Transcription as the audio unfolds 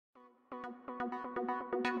Hey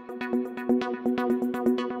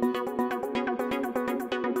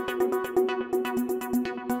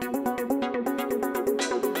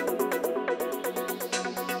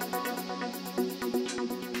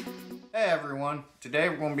everyone, today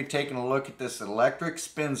we're going to be taking a look at this electric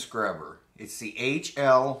spin scrubber. It's the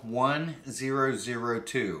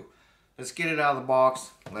HL1002. Let's get it out of the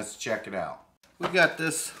box, let's check it out. We got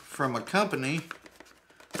this from a company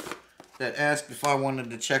that asked if I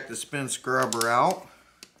wanted to check the spin scrubber out,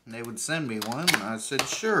 and they would send me one, and I said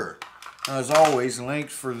sure. As always,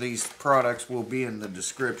 links for these products will be in the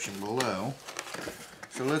description below.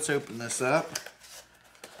 So let's open this up.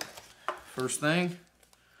 First thing,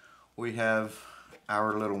 we have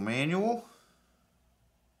our little manual.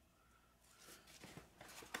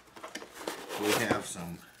 We have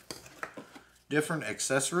some different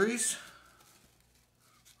accessories.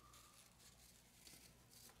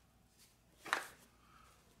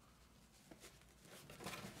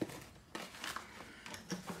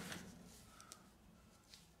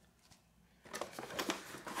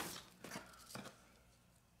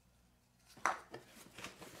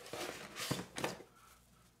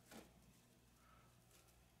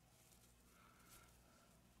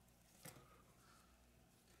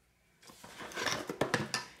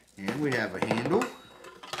 And we have a handle.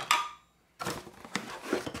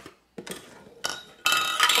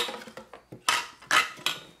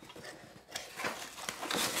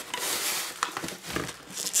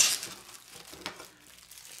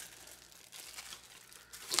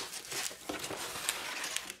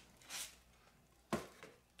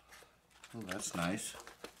 Oh, that's nice.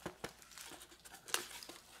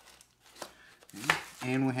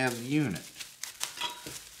 And we have the unit.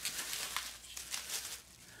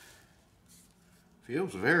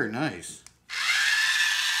 Feels very nice.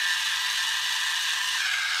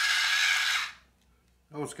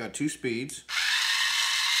 Oh, it's got 2 speeds.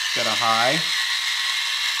 It's got a high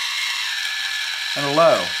and a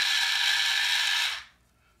low.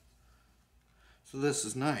 So this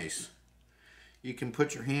is nice. You can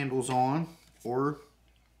put your handles on, or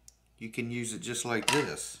you can use it just like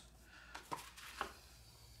this.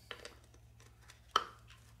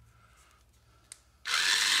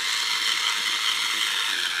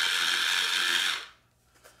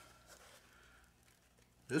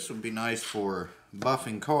 This would be nice for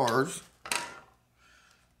buffing cars.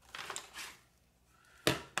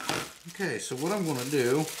 Okay, so what I'm going to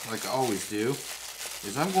do, like I always do,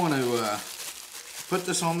 is I'm going to put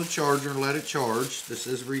this on the charger and let it charge. This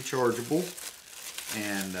is rechargeable.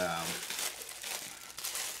 And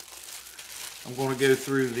I'm going to go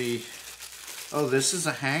through the... Oh, this is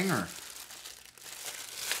a hanger.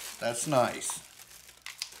 That's nice.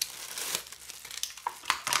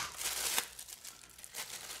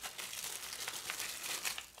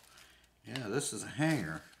 Yeah, this is a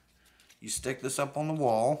hanger. You stick this up on the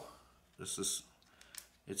wall. It's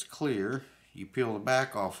clear. You peel the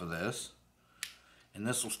back off of this, and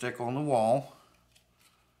this will stick on the wall.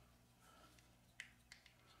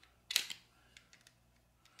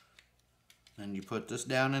 Then you put this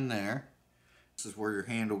down in there. This is where your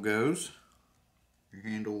handle goes. Your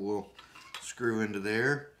handle will screw into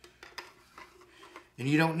there. And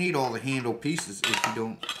you don't need all the handle pieces if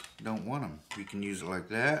you don't want them. You can use it like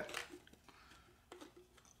that.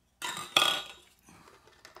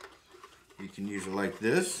 You can use it like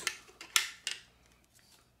this.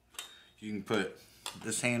 You can put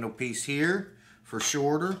this handle piece here for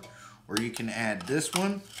shorter, or you can add this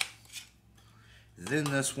one, then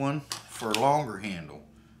this one for a longer handle,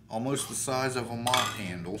 almost the size of a mop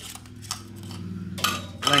handle,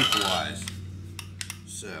 lengthwise.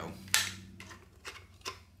 So,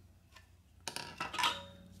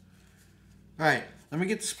 alright, let me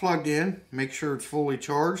get this plugged in, make sure it's fully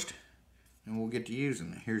charged, and we'll get to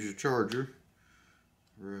using it. Here's your charger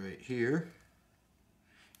right here,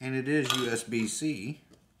 and it is USB-C,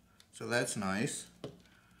 so that's nice.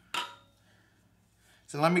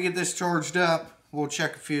 So let me get this charged up. We'll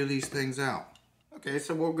check a few of these things out. Okay,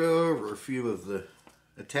 so we'll go over a few of the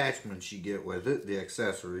attachments you get with it, the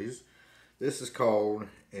accessories. This is called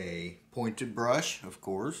a pointed brush, of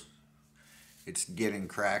course. It's getting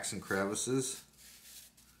cracks and crevices.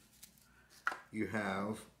 You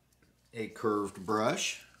have a curved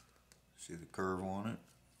brush. See the curve on it?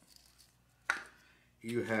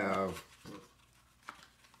 You have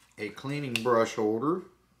a cleaning brush holder.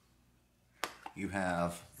 You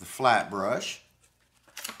have the flat brush.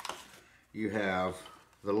 You have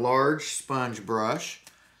the large sponge brush.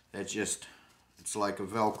 It's like a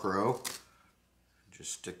Velcro.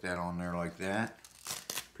 Just stick that on there like that.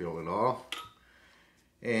 Peel it off.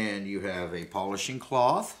 And you have a polishing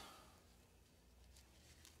cloth.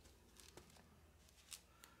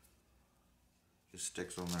 Just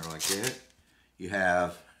sticks on there like that. You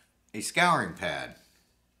have a scouring pad.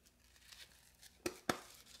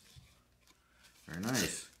 Very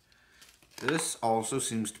nice. This also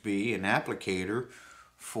seems to be an applicator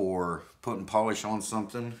for putting polish on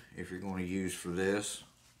something if you're going to use for this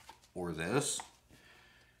or this.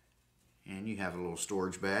 And you have a little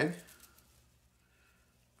storage bag.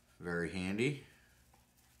 Very handy.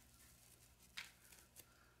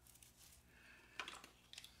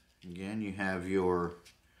 Again, you have your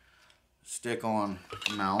stick-on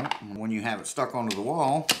mount. When you have it stuck onto the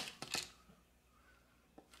wall,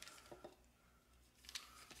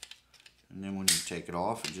 and then when you take it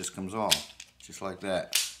off, it just comes off, just like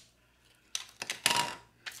that.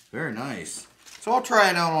 Very nice. So I'll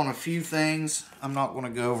try it out on a few things. I'm not going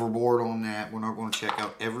to go overboard on that. We're not going to check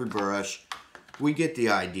out every brush. We get the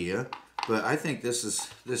idea, but I think this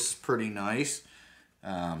is pretty nice.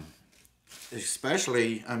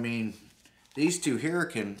 Especially, I mean, these two here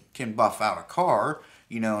can buff out a car,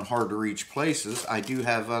 you know, in hard to reach places. I do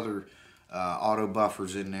have other auto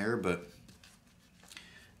buffers in there, but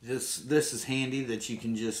this is handy that you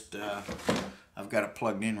can just, I've got it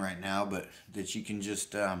plugged in right now, but that you can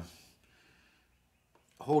just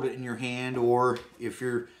hold it in your hand, or if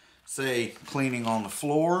you're, say, cleaning on the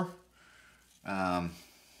floor,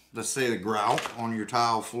 let's say the grout on your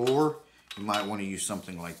tile floor, you might want to use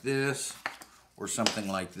something like this or something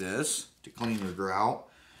like this to clean your grout.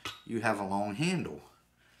 You have a long handle.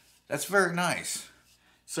 That's very nice.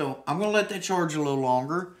 So I'm going to let that charge a little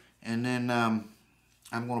longer, and then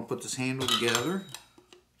I'm going to put this handle together.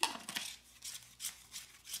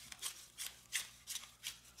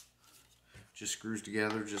 Just screws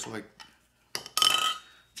together just like,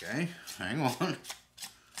 okay, hang on.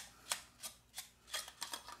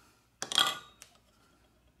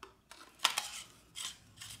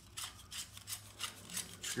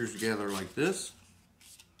 Screws together like this.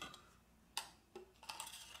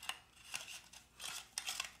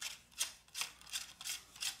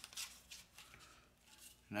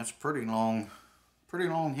 And that's pretty long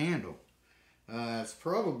handle. It's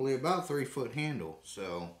probably about 3-foot handle,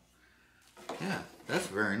 so yeah, that's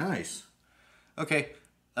very nice. Okay,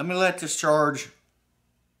 let me let this charge,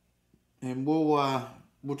 and we'll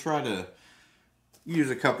try to use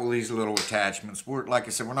a couple of these little attachments. Like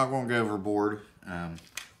I said, we're not going to go overboard.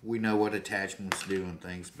 We know what attachments do and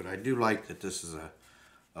things, but I do like that this is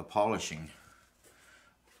a polishing.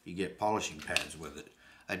 You get polishing pads with it.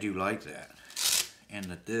 I do like that, and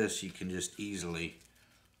that this you can just easily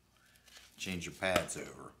change your pads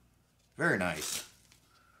over. Very nice.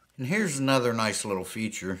 And here's another nice little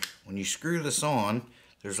feature. When you screw this on,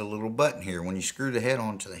 there's a little button here. When you screw the head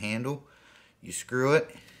onto the handle, you screw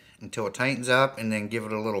it until it tightens up, and then give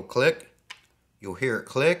it a little click. You'll hear it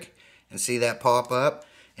click and see that pop up,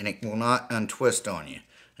 and it will not untwist on you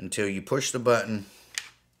until you push the button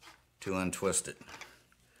to untwist it.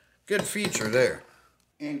 Good feature there.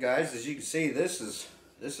 And guys, as you can see, this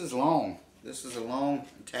is long. This is a long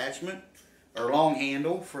attachment, or long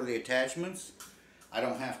handle for the attachments. I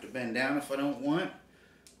don't have to bend down if I don't want.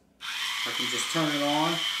 I can just turn it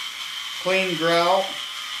on, clean grout,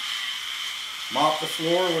 mop the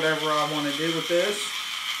floor, whatever I want to do with this.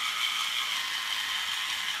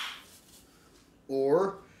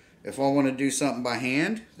 Or if I want to do something by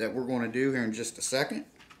hand, that we're going to do here in just a second.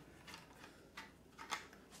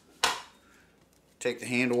 Take the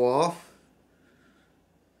handle off.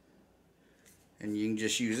 And you can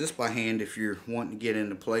just use this by hand if you're wanting to get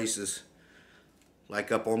into places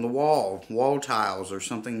like up on the wall tiles or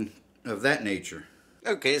something of that nature.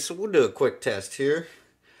 Okay, so we'll do a quick test here.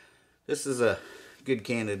 This is a good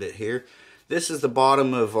candidate here. This is the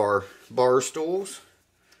bottom of our bar stools.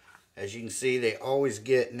 As you can see, they always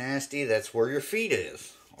get nasty. That's where your feet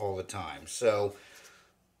is all the time. So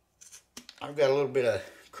I've got a little bit of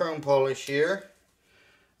chrome polish here.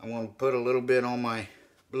 I'm going to put a little bit on my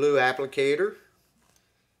blue applicator.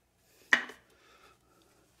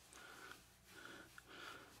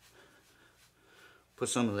 Put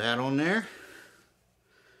some of that on there.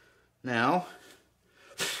 Now,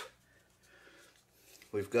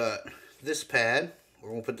 we've got this pad. We're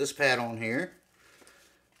going to put this pad on here.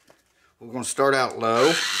 We're going to start out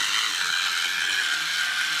low.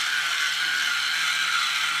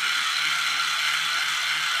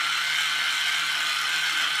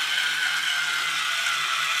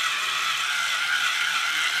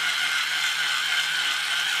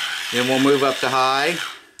 Then we'll move up to high.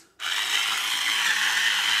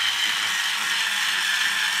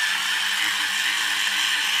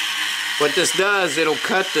 What this does, it'll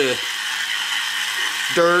cut the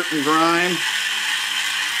dirt and grime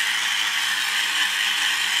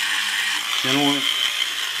Then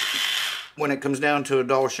when it comes down to a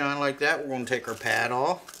dull shine like that, we're going to take our pad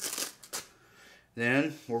off.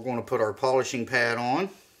 Then we're going to put our polishing pad on,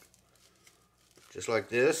 just like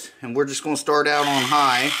this. And we're just going to start out on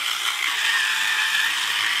high.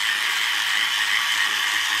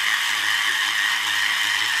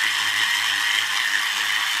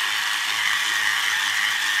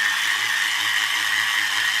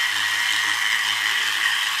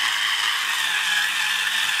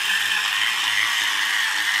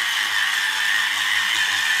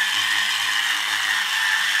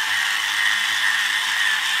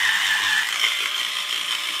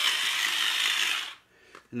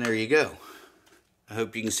 And there you go. I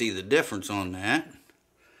hope you can see the difference on that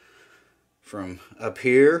from up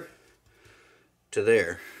here to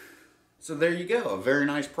there. So there you go, a very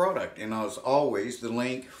nice product. And as always, the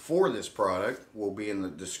link for this product will be in the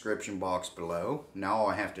description box below. Now all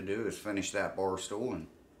I have to do is finish that bar stool and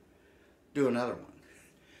do another one.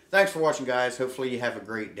 Thanks for watching, guys. Hopefully you have a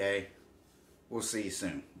great day. We'll see you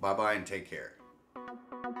soon. Bye-bye and take care.